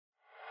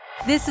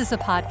This is a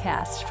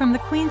podcast from the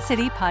Queen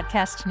City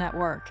Podcast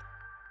Network.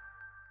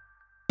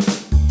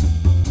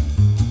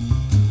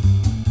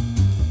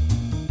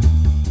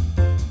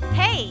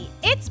 Hey,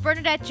 it's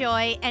Bernadette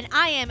Joy, and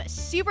I am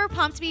super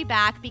pumped to be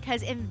back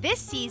because in this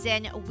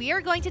season, we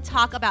are going to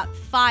talk about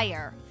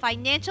FIRE,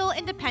 financial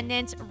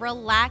independence,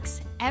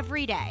 relax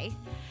every day.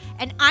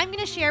 And I'm going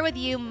to share with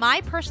you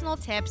my personal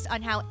tips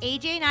on how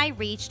AJ and I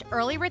reached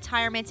early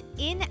retirement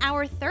in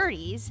our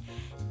 30s.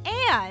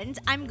 And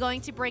I'm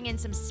going to bring in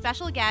some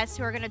special guests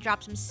who are going to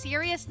drop some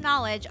serious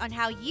knowledge on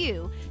how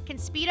you can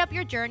speed up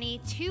your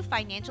journey to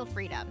financial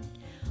freedom.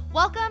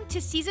 Welcome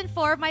to Season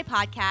 4 of my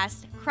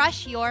podcast,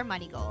 Crush Your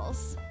Money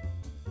Goals.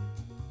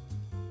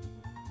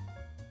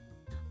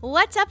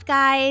 What's up,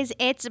 guys?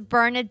 It's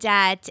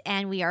Bernadette,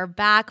 and we are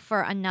back for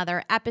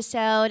another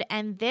episode.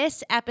 And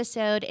this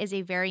episode is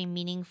a very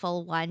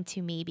meaningful one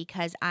to me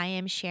because I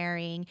am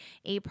sharing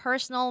a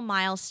personal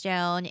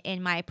milestone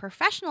in my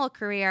professional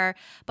career,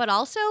 but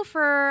also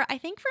for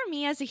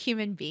me as a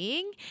human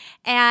being.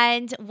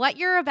 And what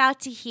you're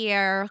about to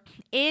hear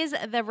is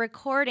the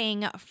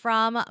recording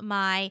from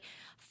my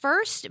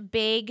first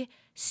big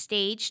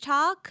stage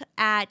talk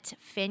at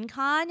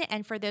FinCon.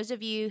 And for those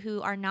of you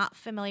who are not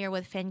familiar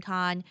with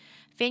FinCon,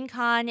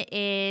 FinCon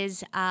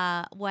is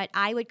what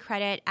I would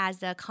credit as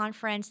the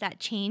conference that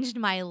changed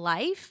my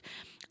life.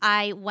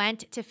 I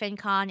went to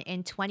FinCon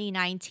in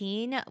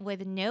 2019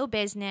 with no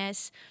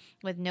business,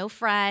 with no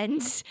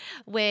friends,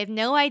 with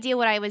no idea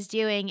what I was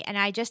doing, and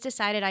I just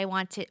decided I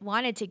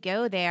wanted to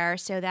go there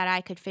so that I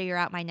could figure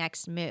out my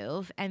next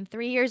move. And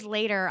 3 years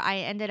later, I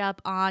ended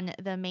up on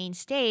the main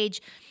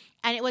stage,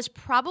 and it was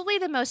probably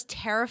the most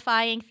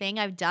terrifying thing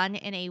I've done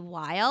in a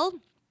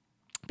while.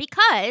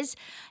 Because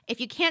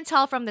if you can't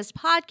tell from this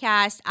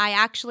podcast, I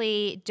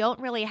actually don't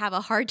really have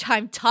a hard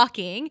time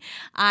talking.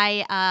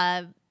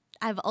 I've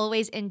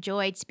always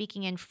enjoyed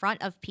speaking in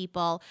front of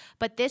people,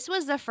 but this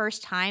was the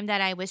first time that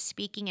I was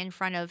speaking in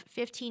front of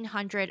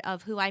 1,500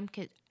 of who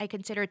I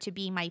consider to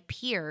be my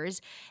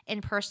peers in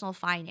personal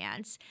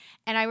finance.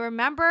 And I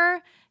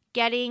remember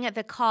getting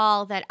the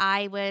call that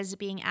I was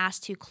being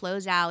asked to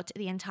close out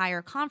the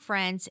entire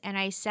conference, and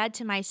I said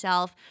to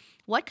myself,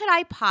 what could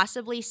I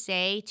possibly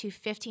say to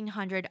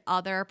 1,500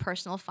 other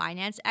personal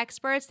finance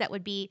experts that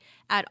would be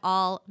at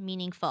all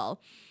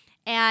meaningful?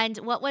 And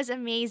what was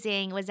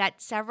amazing was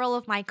that several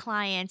of my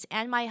clients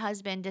and my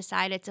husband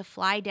decided to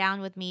fly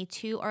down with me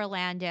to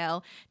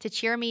Orlando to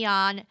cheer me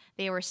on.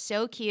 They were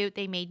so cute.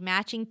 They made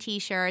matching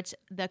t-shirts.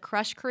 The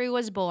Crush Crew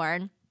was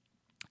born.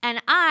 And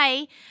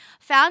I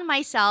found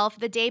myself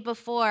the day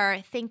before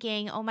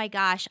thinking, oh my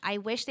gosh, I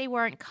wish they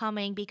weren't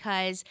coming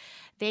because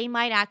they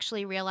might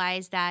actually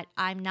realize that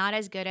I'm not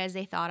as good as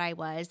they thought I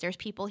was. There's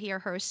people here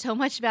who are so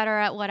much better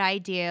at what I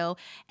do,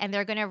 and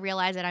they're going to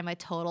realize that I'm a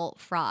total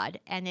fraud.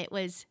 And it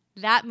was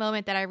that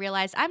moment that I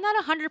realized I'm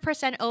not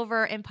 100%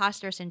 over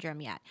imposter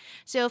syndrome yet.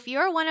 So if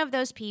you're one of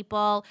those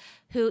people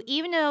who,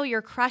 even though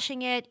you're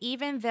crushing it,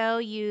 even though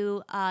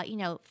you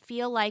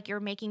feel like you're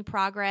making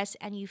progress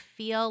and you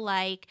feel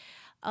like,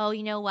 oh,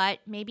 you know what,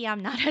 maybe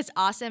I'm not as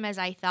awesome as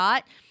I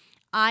thought,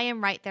 I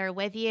am right there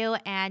with you.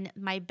 And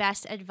my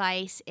best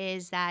advice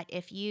is that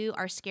if you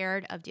are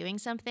scared of doing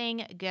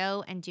something,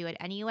 go and do it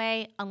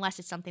anyway, unless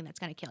it's something that's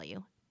going to kill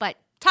you. But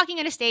talking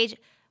on a stage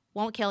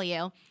won't kill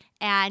you.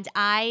 And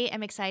I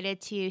am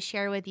excited to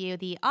share with you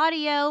the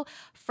audio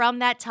from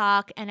that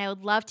talk. And I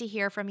would love to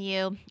hear from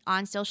you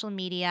on social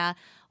media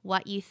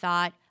what you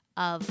thought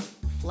of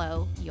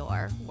Flow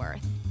Your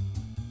Worth.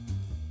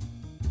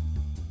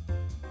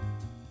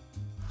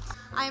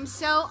 I am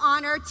so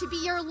honored to be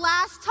your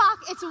last talk.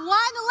 It's one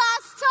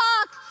last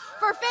talk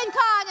for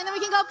FinCon, and then we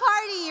can go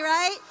party,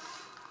 right?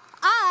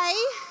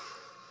 I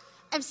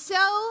am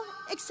so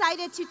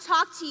excited to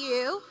talk to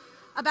you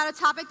about a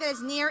topic that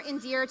is near and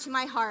dear to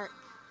my heart.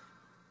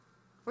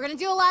 We're going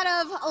to do a lot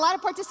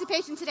of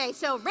participation today.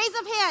 So raise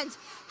of hands.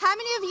 How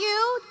many of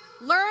you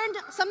learned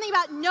something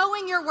about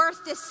knowing your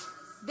worth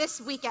this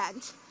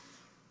weekend?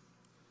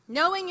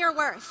 Knowing your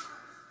worth.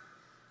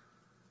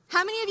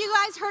 How many of you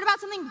guys heard about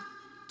something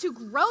to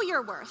grow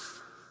your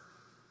worth?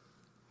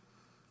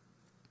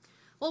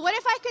 Well, what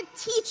if I could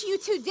teach you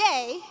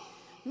today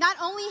not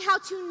only how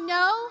to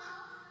know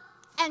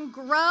and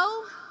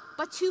grow,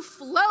 but to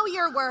flow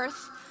your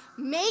worth,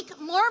 make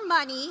more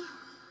money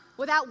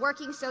without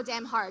working so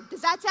damn hard?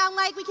 Does that sound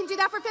like we can do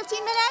that for 15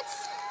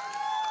 minutes?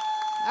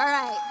 All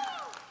right.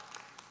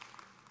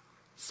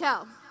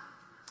 So,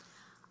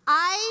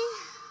 I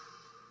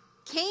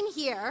came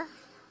here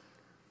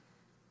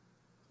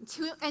in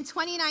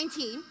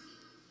 2019,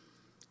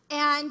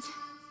 and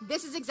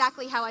this is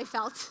exactly how I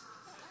felt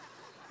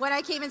when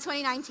I came in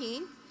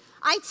 2019.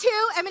 I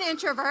too am an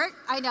introvert.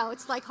 I know,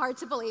 it's like hard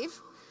to believe.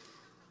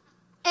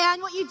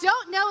 And what you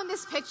don't know in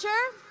this picture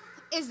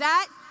is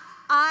that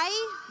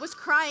I was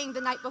crying the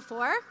night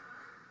before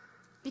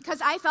because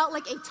I felt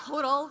like a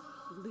total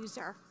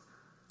loser.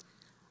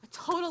 A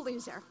total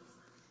loser.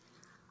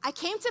 I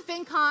came to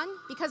FinCon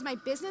because my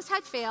business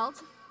had failed.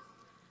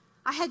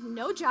 I had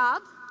no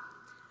job.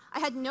 I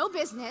had no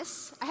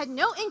business, I had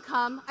no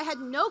income, I had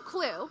no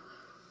clue.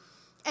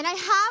 And I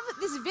have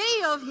this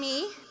video of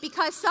me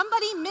because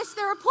somebody missed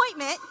their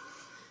appointment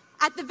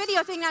at the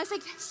video thing. And I was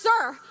like,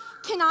 sir,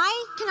 can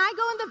I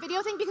go in the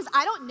video thing because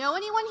I don't know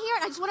anyone here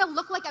and I just want to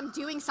look like I'm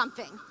doing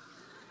something.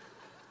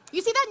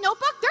 You see that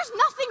notebook? There's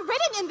nothing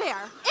written in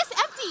there. It's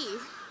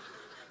empty.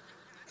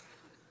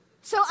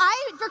 So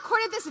I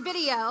recorded this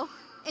video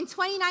in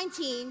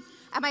 2019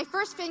 at my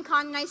first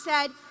FinCon, and I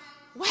said,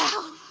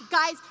 wow,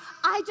 guys,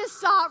 I just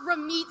saw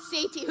Ramit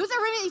Sethi. Who's a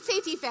Ramit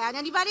Sethi fan?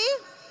 Anybody?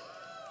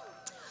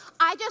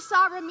 I just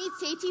saw Ramit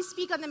Sethi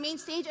speak on the main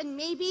stage, and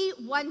maybe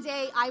one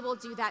day I will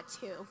do that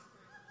too.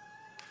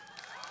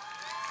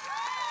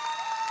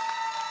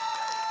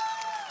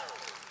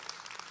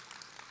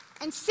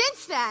 And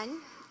since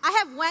then, I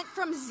have went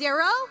from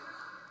zero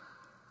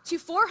to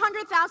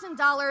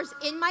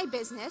 $400,000 in my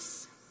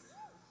business.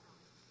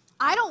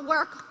 I don't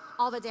work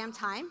all the damn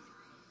time.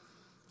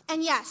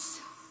 And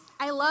yes,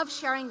 I love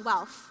sharing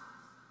wealth.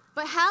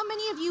 But how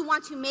many of you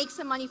want to make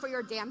some money for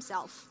your damn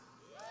self?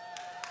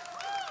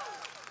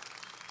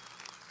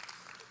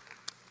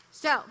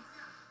 So,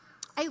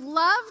 I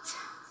loved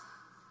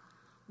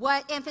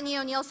what Anthony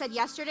O'Neill said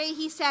yesterday.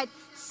 He said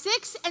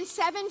 6- and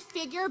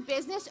 7-figure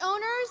business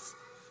owners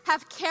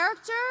have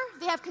character,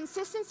 they have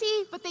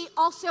consistency, but they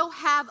also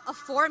have a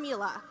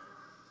formula.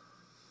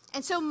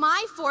 And so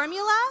my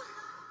formula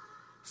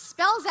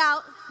spells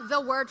out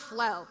the word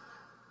flow.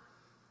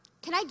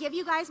 Can I give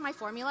you guys my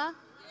formula?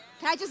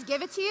 Can I just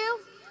give it to you?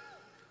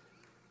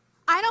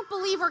 I don't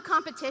believe we're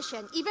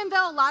competition. Even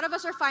though a lot of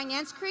us are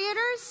finance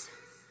creators,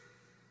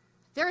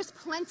 there is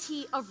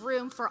plenty of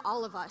room for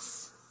all of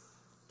us.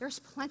 There's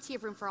plenty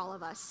of room for all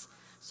of us.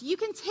 So you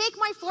can take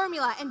my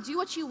formula and do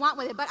what you want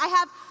with it, but I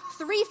have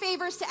 3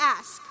 favors to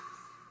ask.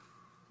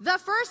 The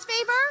first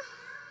favor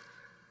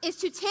is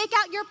to take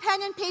out your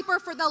pen and paper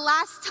for the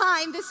last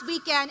time this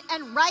weekend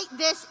and write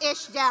this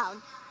ish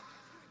down.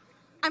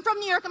 I'm from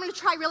New York. I'm going to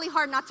try really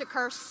hard not to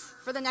curse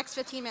for the next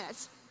 15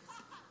 minutes.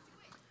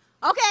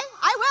 Okay,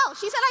 I will.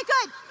 She said I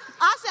could.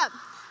 Awesome.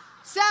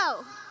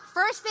 So,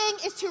 first thing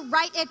is to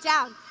write it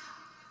down.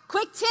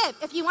 Quick tip,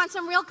 if you want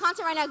some real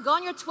content right now, go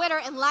on your Twitter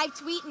and live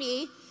tweet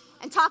me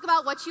and talk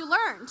about what you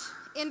learned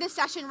in this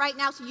session right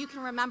now so you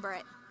can remember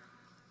it.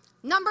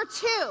 Number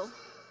 2,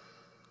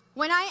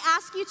 when I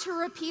ask you to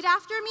repeat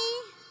after me,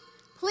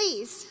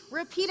 please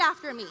repeat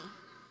after me.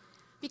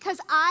 Because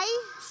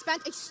I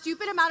spent a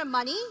stupid amount of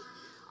money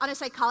on a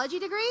psychology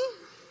degree,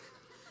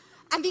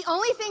 and the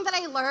only thing that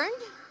I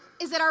learned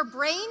is that our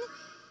brain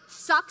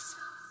sucks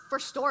for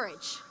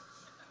storage.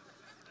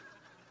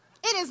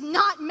 It is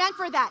not meant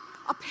for that.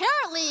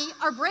 Apparently,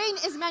 our brain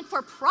is meant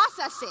for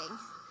processing.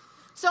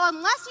 So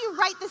unless you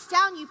write this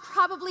down, you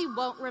probably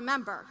won't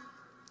remember.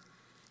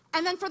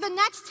 And then for the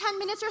next 10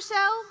 minutes or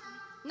so,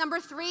 number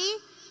 3,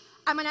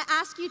 I'm going to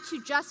ask you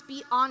to just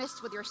be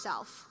honest with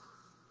yourself.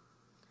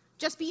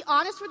 Just be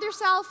honest with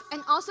yourself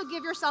and also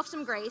give yourself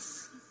some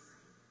grace.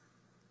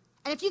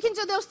 And if you can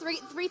do those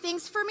three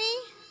things for me,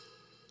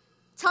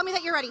 tell me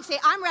that you're ready. Say,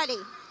 I'm ready.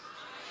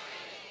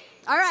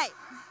 All right.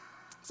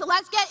 So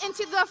let's get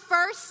into the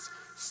first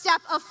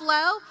step of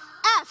flow.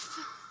 F.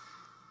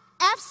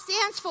 F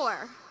stands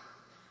for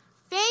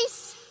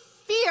face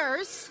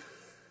fears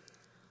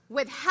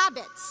with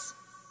habits.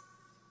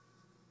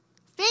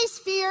 Face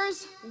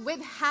fears with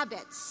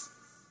habits.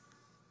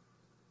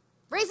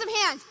 Raise some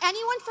hands.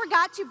 Anyone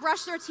forgot to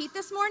brush their teeth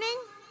this morning?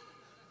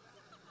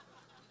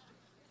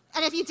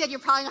 And if you did,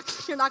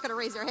 you're not going to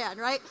raise your hand,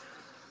 right?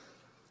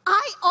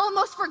 I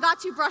almost forgot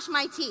to brush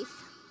my teeth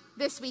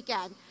this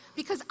weekend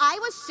because I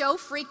was so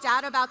freaked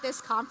out about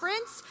this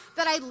conference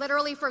that I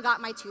literally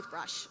forgot my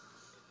toothbrush.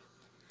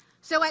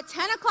 So at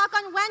 10 o'clock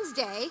on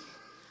Wednesday,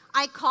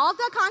 I called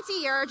the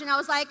concierge and I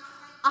was like,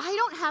 I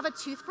don't have a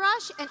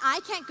toothbrush and I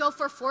can't go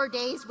for 4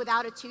 days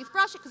without a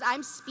toothbrush because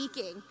I'm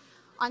speaking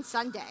on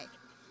Sunday.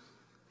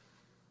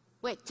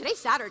 Wait, today's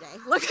Saturday.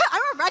 Look,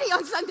 I'm already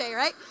on Sunday,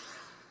 right?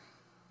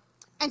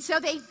 And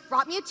so they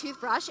brought me a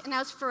toothbrush and I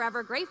was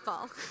forever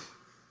grateful.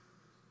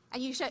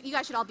 And you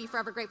guys should all be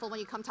forever grateful when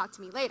you come talk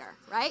to me later,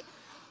 right?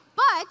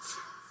 But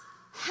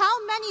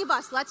how many of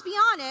us, let's be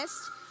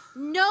honest,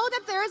 know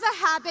that there is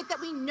a habit that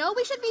we know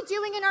we should be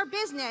doing in our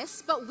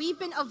business, but we've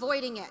been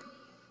avoiding it?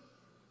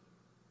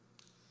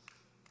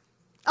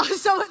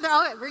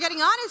 We're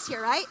getting honest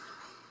here, right?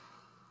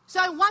 So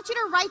I want you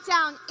to write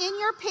down in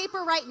your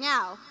paper right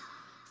now,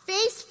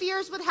 face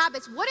fears with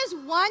habits. What is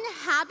one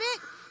habit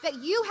that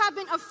you have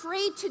been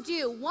afraid to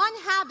do? One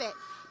habit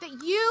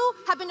that you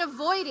have been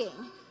avoiding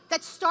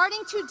that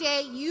starting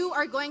today you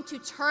are going to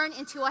turn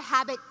into a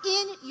habit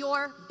in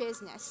your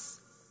business.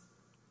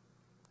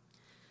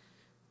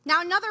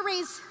 Now another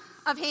raise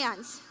of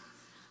hands.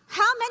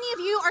 How many of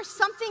you are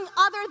something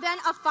other than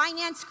a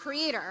finance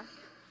creator?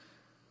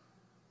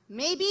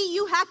 Maybe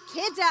you have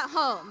kids at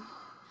home.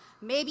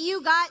 Maybe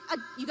you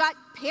got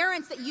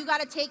parents that you got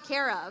to take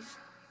care of.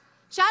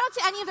 Shout out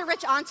to any of the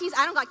rich aunties.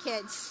 I don't got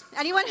kids.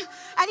 Anyone?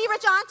 Any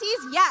rich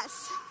aunties?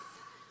 Yes.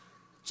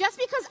 Just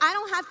because I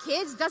don't have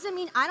kids doesn't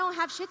mean I don't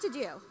have shit to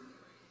do.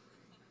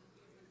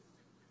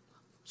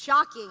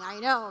 Shocking, I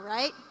know,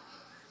 right?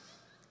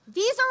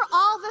 These are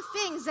all the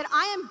things that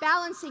I am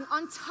balancing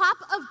on top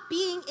of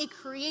being a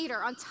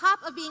creator, on top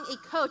of being a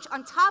coach,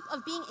 on top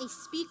of being a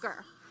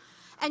speaker.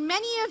 And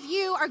many of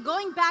you are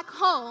going back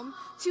home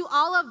to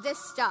all of this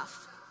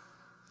stuff.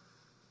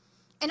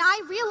 And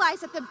I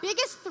realized that the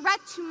biggest threat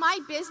to my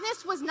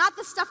business was not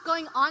the stuff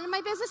going on in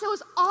my business, it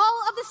was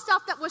all of the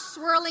stuff that was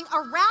swirling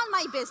around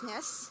my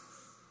business.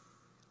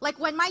 Like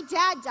when my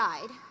dad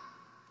died,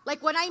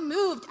 like when I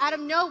moved out of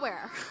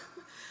nowhere,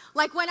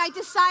 like when I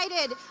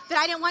decided that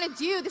I didn't want to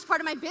do this part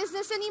of my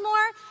business anymore,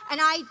 and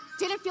I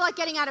didn't feel like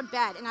getting out of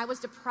bed, and I was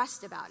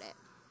depressed about it.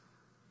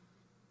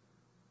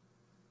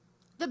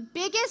 The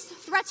biggest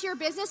threat to your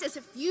business is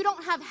if you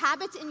don't have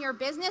habits in your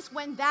business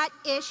when that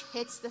ish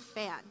hits the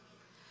fan.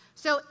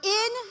 So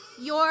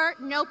in your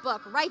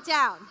notebook, write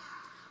down,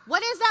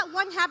 what is that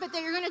one habit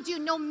that you're going to do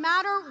no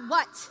matter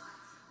what,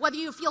 whether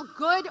you feel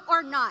good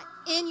or not,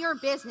 in your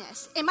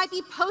business? It might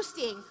be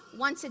posting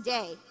once a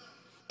day.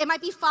 It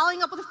might be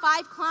following up with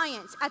 5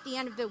 clients at the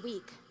end of the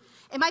week.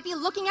 It might be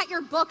looking at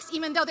your books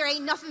even though there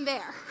ain't nothing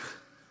there.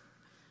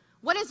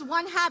 What is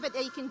one habit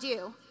that you can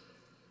do,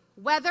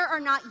 whether or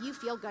not you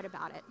feel good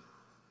about it?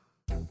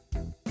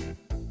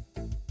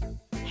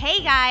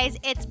 Hey guys,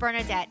 it's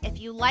Bernadette. If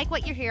you like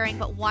what you're hearing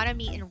but want to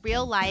meet in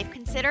real life,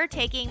 consider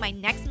taking my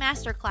next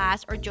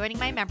masterclass or joining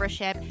my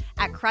membership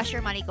at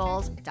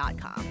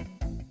crushyourmoneygoals.com.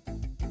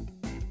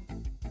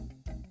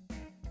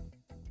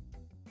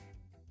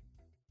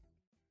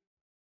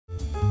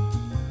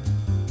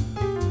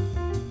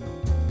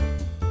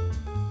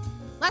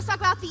 Let's talk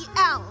about the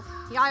L.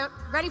 Y'all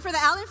ready for the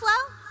L inflow?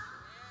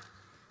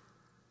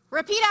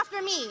 Repeat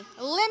after me.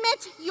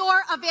 Limit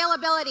your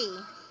availability.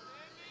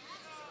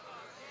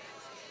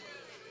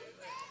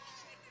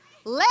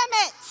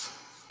 Limit.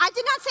 I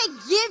did not say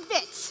give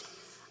it.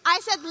 I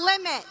said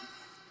limit.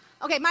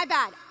 Okay, my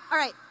bad. All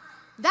right.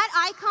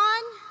 That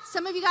icon,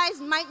 some of you guys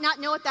might not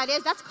know what that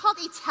is. That's called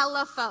a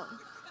telephone.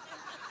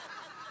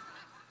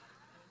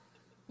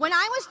 When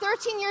I was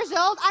 13 years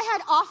old, I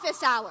had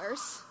office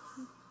hours.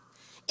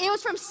 It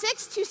was from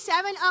 6 to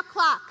 7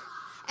 o'clock.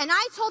 And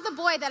I told the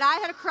boy that I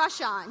had a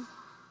crush on,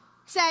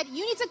 said,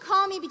 you need to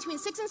call me between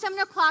 6 and 7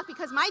 o'clock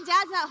because my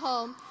dad's not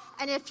home.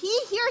 And if he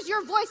hears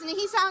your voice and if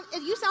you sound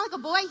like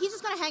a boy, he's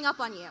just going to hang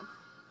up on you.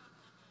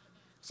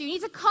 So you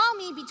need to call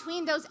me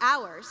between those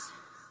hours.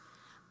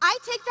 I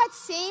take that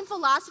same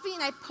philosophy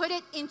and I put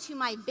it into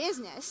my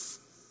business.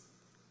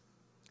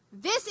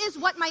 This is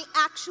what my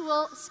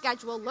actual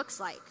schedule looks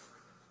like.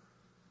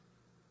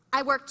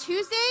 I work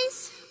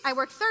Tuesdays, I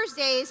work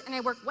Thursdays, and I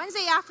work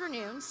Wednesday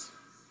afternoons.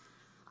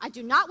 I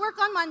do not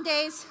work on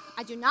Mondays.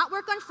 I do not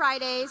work on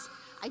Fridays.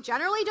 I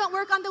generally don't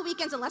work on the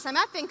weekends unless I'm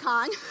at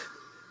FinCon.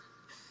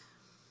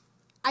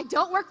 I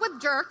don't work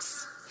with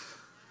jerks.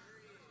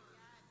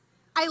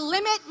 I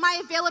limit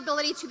my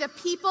availability to the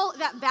people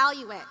that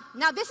value it.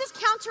 Now, this is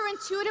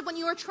counterintuitive when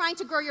you are trying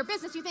to grow your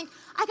business. You think,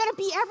 I gotta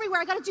be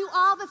everywhere, I gotta do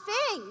all the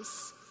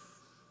things.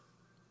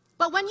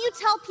 But when you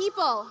tell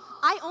people,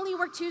 I only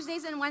work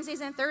Tuesdays and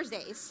Wednesdays and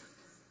Thursdays,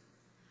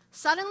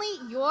 suddenly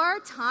your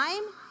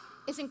time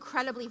is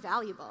incredibly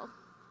valuable.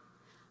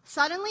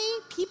 Suddenly,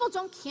 people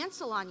don't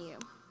cancel on you.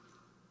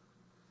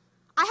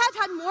 I have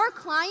had more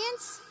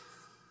clients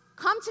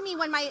come to me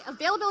when my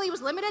availability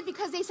was limited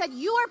because they said,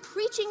 you are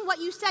preaching what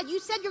you said. You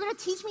said you're going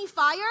to teach me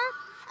fire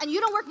and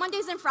you don't work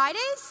Mondays and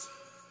Fridays?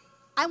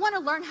 I want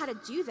to learn how to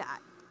do that.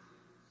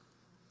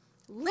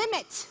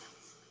 Limit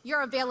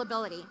your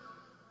availability.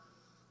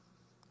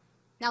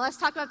 Now let's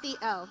talk about the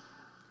O.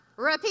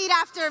 Repeat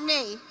after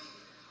me.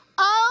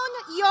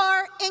 Own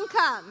your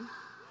income.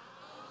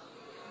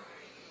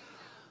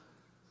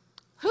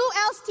 Who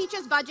else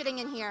teaches budgeting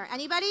in here?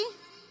 Anybody?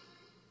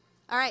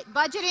 All right,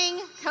 budgeting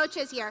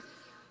coaches here.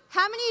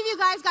 How many of you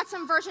guys got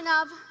some version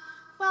of,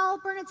 well,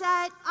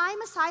 Bernadette,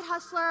 I'm a side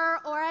hustler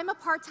or I'm a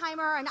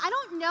part-timer and I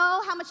don't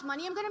know how much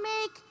money I'm gonna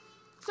make,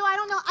 so I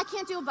don't know, I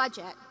can't do a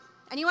budget.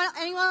 Anyone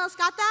else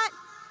got that?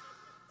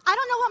 I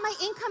don't know what my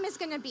income is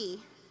gonna be,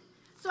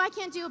 so I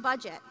can't do a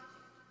budget.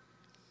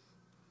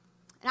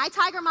 And I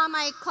tiger mom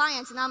my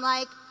clients and I'm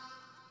like,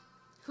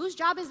 whose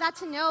job is that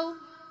to know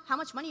how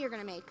much money you're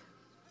gonna make?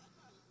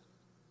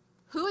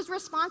 Who is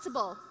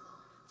responsible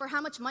for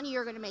how much money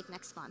you're gonna make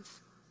next month?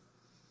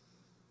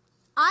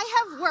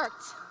 I have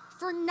worked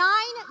for 9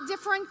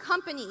 different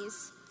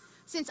companies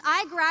since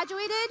I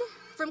graduated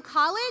from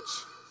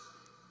college,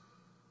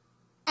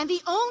 and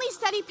the only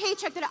steady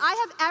paycheck that I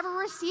have ever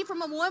received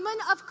from a woman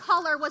of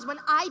color was when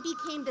I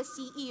became the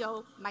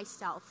CEO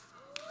myself.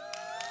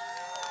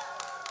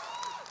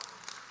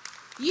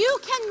 You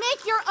can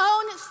make your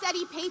own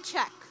steady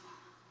paycheck,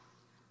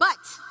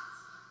 but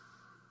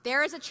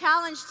there is a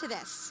challenge to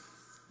this.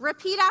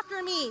 Repeat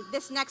after me,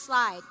 this next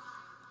slide.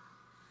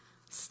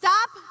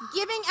 Stop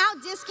giving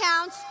out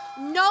discounts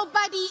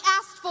nobody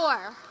asked for.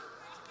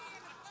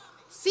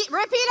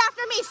 Repeat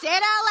after me, say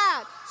it out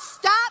loud.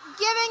 Stop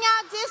giving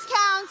out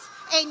discounts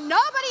ain't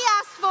nobody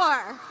asked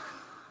for.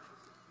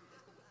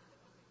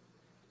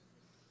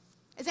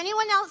 Is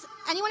anyone else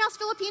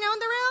Filipino in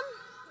the room?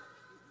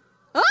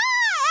 Oh,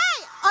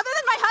 hey, other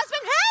than my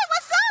husband, hey,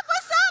 what's up?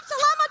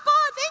 Salamat po.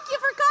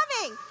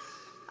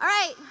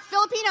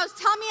 Filipinos,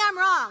 tell me I'm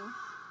wrong.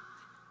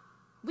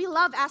 We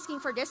love asking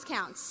for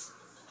discounts.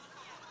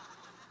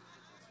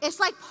 It's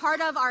like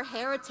part of our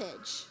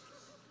heritage.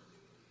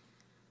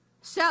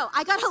 So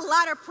I got a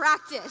lot of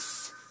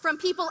practice from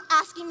people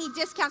asking me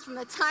discounts from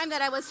the time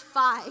that I was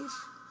 5.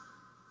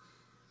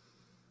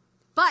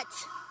 But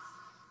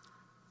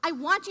I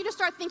want you to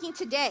start thinking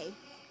today,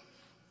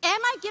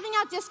 am I giving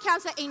out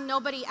discounts that ain't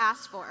nobody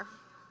asked for?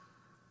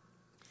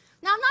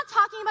 Now, I'm not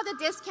talking about the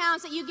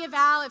discounts that you give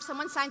out if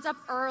someone signs up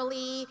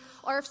early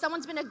or if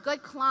someone's been a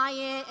good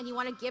client and you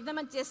want to give them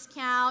a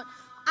discount.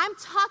 I'm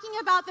talking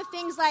about the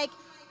things like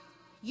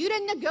you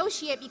didn't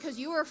negotiate because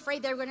you were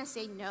afraid they were going to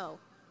say no.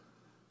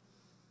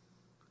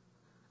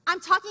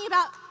 I'm talking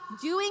about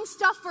doing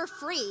stuff for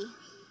free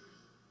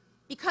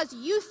because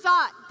you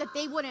thought that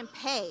they wouldn't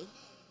pay.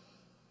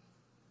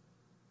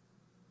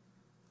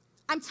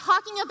 I'm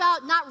talking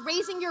about not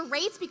raising your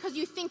rates because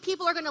you think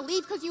people are going to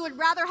leave because you would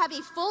rather have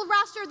a full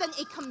roster than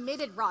a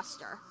committed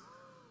roster.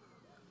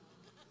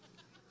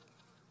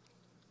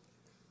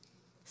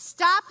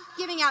 Stop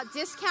giving out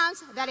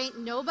discounts that ain't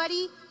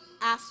nobody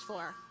asked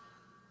for.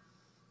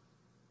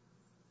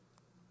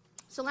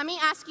 So let me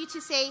ask you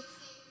to say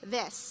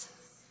this.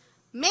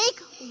 Make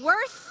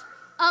worth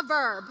a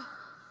verb.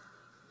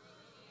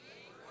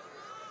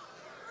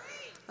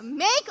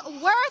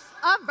 Make worth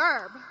a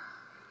verb.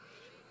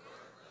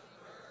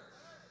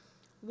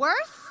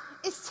 Worth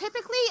is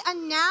typically a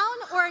noun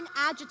or an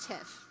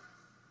adjective.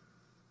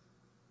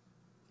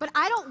 But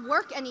I don't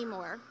work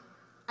anymore.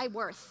 I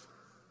worth.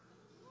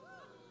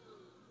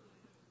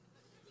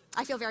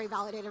 I feel very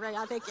validated right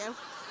now, thank you.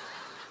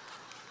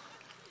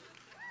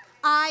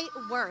 I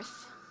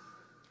worth.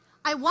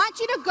 I want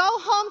you to go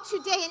home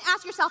today and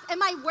ask yourself,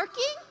 am I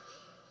working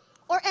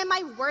or am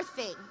I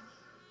worthing?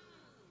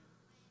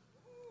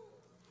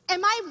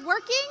 Am I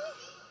working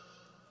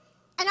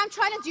and I'm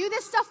trying to do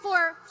this stuff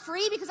for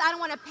free because I don't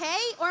want to pay?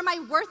 Or am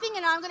I worthing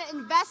and I'm going to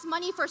invest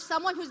money for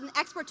someone who's an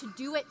expert to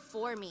do it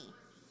for me?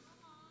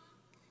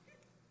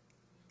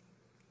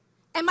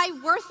 Am I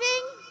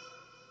worthing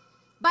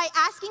by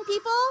asking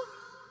people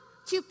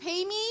to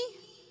pay me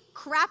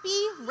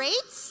crappy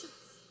rates?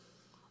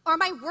 Or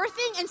am I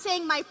worthing and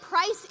saying my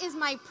price is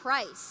my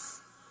price?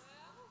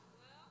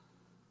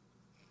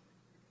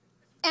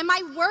 Am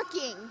I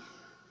working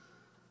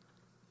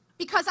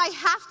because I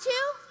have to?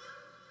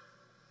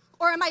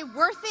 Or am I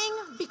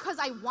worthing because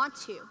I want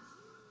to?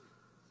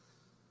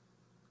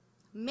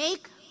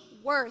 Make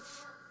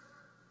worth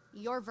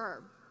your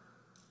verb.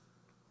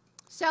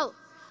 So,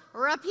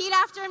 repeat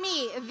after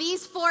me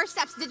these 4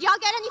 steps. Did y'all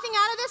get anything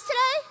out of this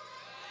today?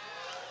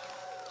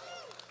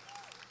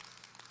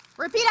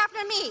 Repeat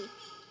after me.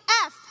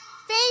 F,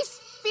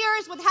 face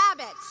fears with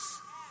habits.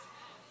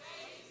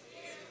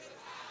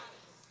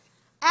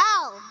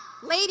 L,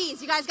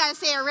 ladies, you guys gotta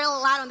say it real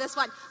loud on this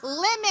one.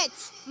 Limit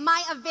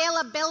my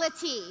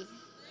availability.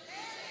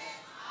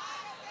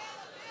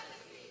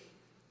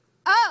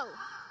 O,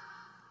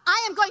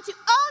 I am going to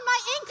own my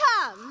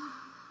income.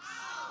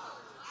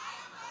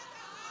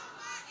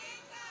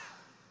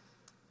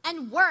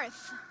 And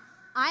worth,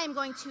 I am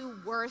going to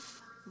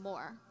worth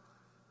more.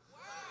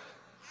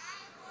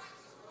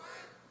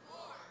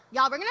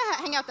 Y'all, we're gonna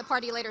hang out at the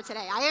party later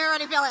today. I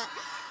already feel it.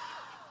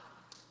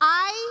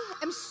 I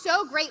am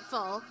so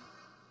grateful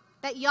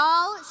that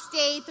y'all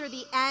stayed through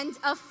the end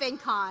of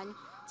FinCon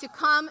to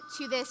come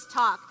to this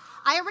talk.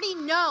 I already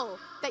know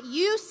that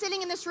you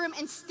sitting in this room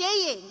and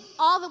staying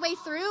all the way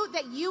through,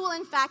 that you will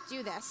in fact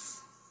do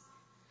this.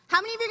 How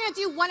many of you are gonna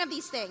do one of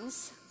these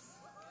things?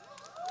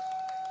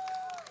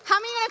 How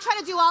many are gonna try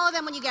to do all of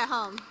them when you get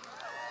home?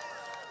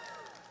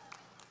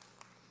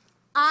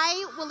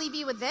 I will leave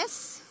you with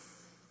this.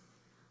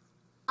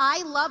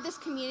 I love this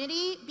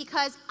community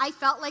because I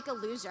felt like a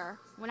loser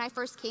when I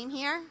first came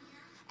here.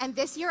 And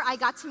this year I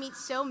got to meet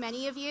so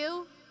many of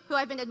you who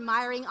I've been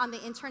admiring on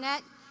the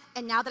internet,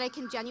 and now that I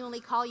can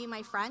genuinely call you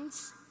my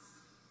friends.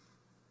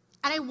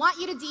 And I want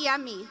you to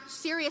DM me,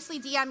 seriously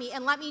DM me,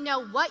 and let me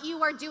know what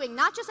you are doing,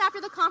 not just after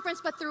the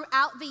conference, but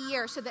throughout the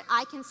year so that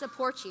I can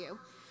support you.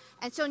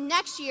 And so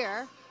next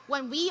year,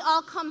 when we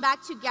all come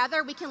back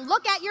together, we can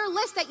look at your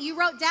list that you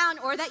wrote down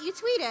or that you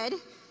tweeted,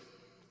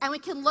 and we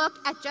can look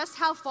at just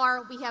how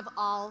far we have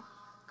all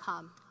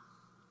come.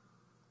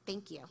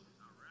 Thank you.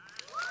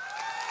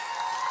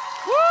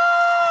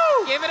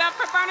 Woo! Give it up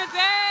for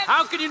Bernadette.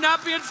 How can you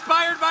not be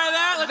inspired by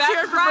that? Let's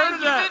hear it for Bernadette.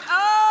 Give it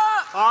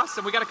up.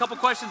 Awesome. We got a couple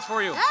questions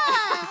for you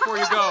before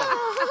you go.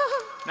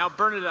 Now,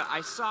 Bernadette, I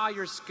saw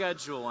your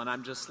schedule, and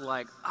I'm just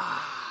like,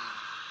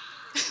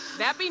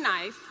 That'd be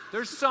nice.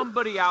 There's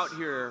somebody out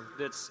here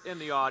that's in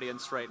the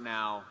audience right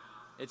now.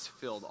 It's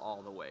filled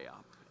all the way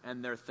up.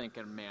 And they're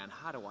thinking, man,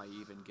 how do I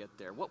even get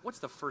there? What's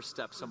the first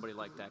step somebody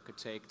like that could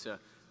take to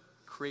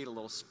create a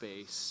little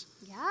space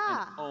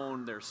and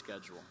own their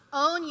schedule?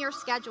 Own your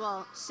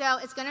schedule. So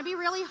it's going to be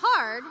really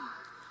hard,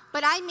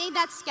 but I made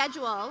that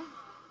schedule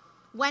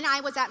when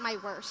I was at my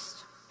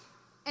worst.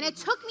 And it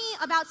took me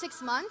about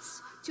 6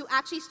 months to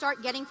actually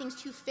start getting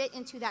things to fit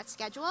into that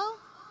schedule.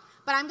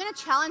 But I'm going to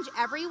challenge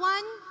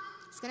everyone.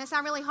 It's going to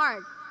sound really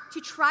hard.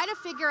 to try to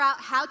figure out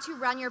how to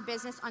run your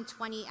business on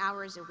 20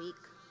 hours a week.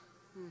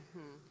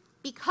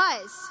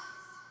 Because,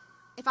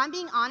 if I'm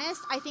being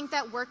honest, I think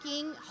that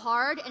working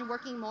hard and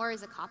working more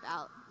is a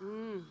cop-out.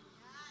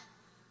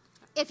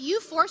 If you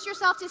force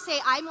yourself to say,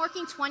 I'm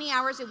working 20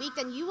 hours a week,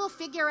 then you will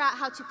figure out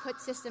how to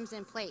put systems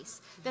in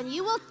place. Then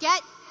you will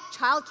get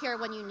childcare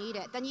when you need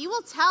it. Then you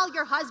will tell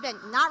your husband,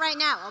 not right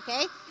now,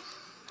 okay?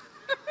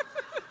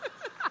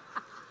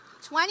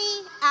 20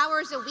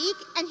 hours a week.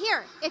 And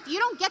here, if you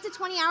don't get to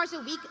 20 hours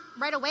a week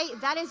right away,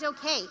 that is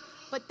okay.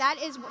 But that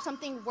is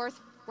something worth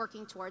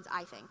working towards,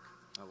 I think.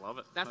 I love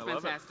it. That's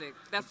fantastic.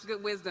 That's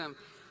good wisdom.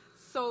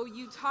 So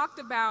you talked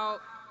about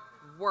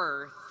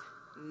worth,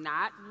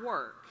 not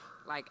work.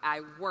 Like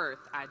I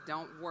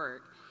don't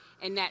work.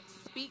 And that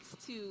speaks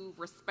to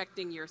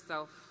respecting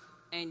yourself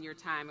and your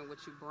time and what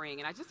you bring.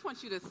 And I just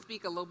want you to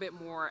speak a little bit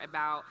more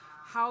about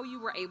how you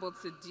were able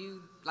to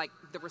do like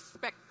the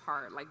respect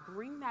part, like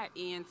bring that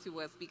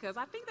into us, because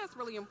I think that's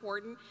really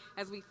important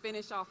as we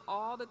finish off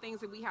all the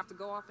things that we have to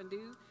go off and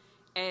do.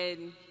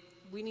 And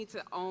we need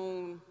to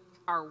own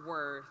our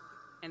worth,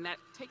 and that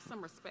takes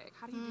some respect.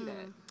 How do you do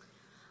that?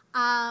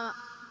 I'm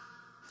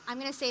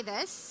going to say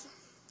this.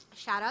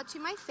 Shout out to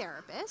my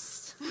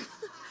therapist.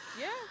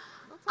 Yeah.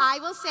 I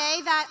will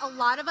say that a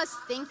lot of us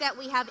think that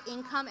we have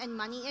income and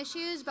money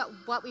issues, but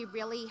what we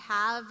really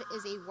have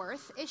is a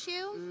worth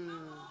issue.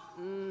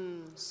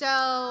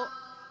 So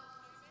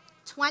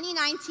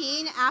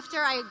 2019, after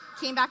I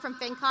came back from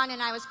FinCon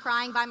and I was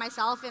crying by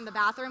myself in the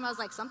bathroom, I was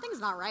like, something's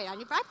not right. I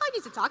probably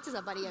need to talk to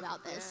somebody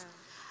about this.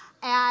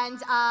 Yeah. And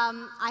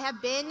I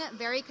have been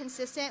very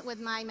consistent with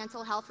my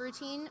mental health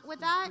routine with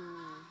that.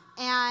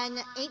 And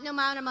ain't no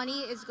amount of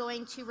money is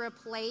going to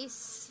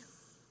replace,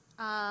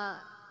 how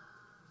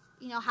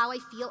I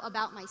feel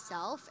about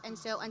myself. And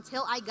so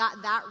until I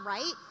got that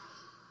right,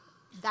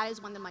 that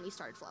is when the money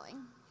started flowing.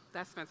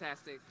 That's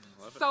fantastic.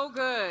 So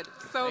good.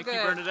 So Thank good.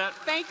 You, Bernadette.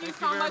 Thank you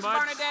so much,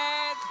 Bernadette.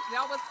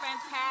 That was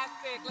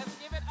fantastic. Let's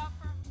give it up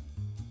for...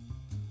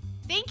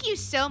 Thank you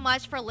so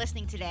much for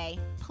listening today.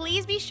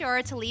 Please be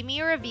sure to leave me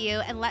a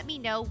review and let me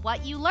know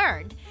what you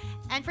learned.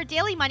 And for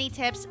daily money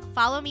tips,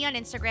 follow me on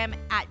Instagram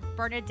at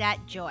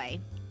Bernadette Joy.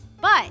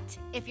 But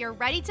if you're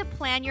ready to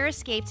plan your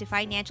escape to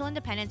financial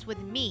independence with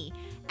me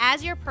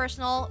as your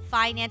personal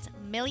finance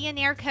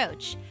millionaire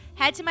coach,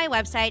 head to my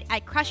website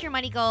at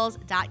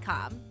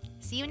crushyourmoneygoals.com.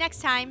 See you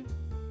next time.